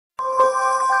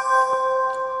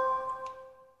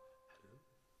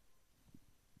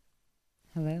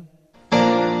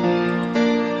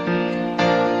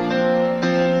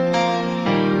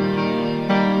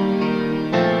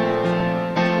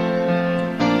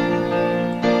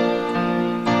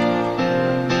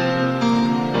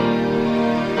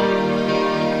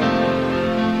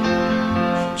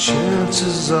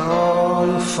chances are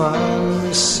you'll find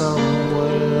me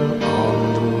somewhere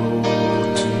on the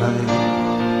road tonight.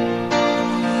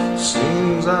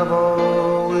 Seems I've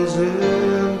always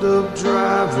ended up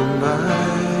driving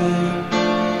by,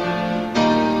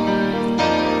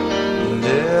 and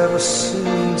ever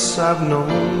since I've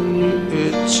known you,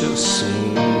 it just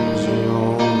seems you're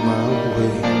on my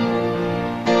way.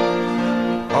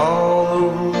 All the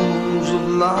rules of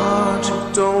logic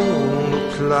don't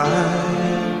apply.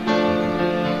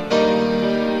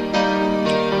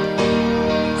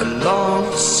 I'd love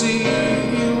to see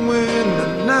you in the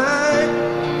night,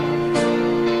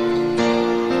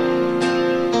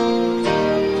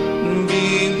 and be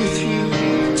with you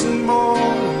till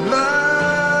morning light.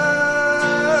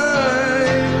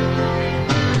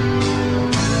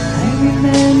 I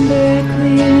remember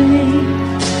clearly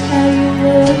how you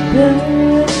looked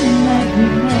burning like me.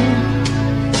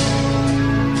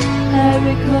 I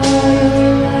recall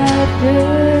your laughter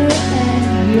and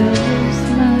your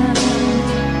smile.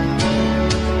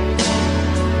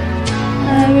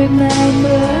 I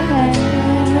remember how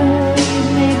you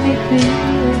made me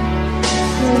feel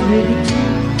so ready.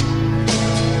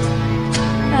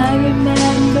 I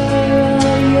remember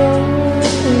all your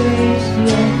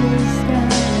racial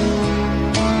style.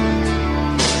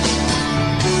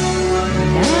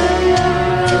 Now you're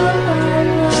all I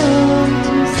long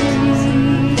to see.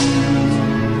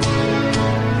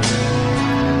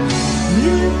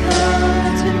 You come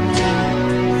to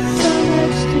mean so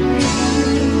much to me.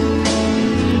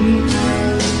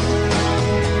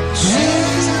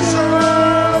 Chances are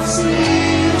I'll see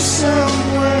you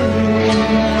somewhere in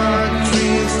my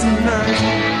dreams tonight.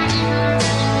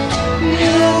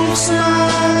 You'll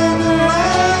smile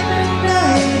like a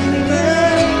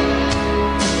nightmare.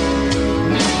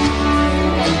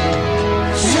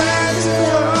 Chances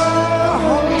are I'll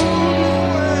hold you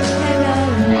And I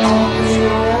all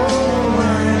your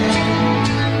way.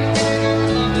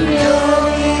 You're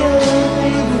the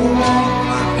only one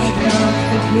I can't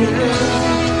forget.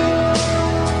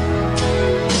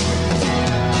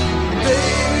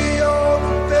 Baby, you're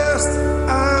the best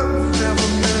I've ever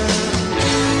met.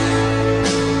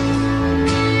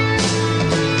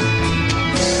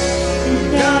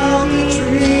 And I'll be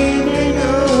dreaming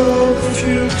of The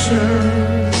future.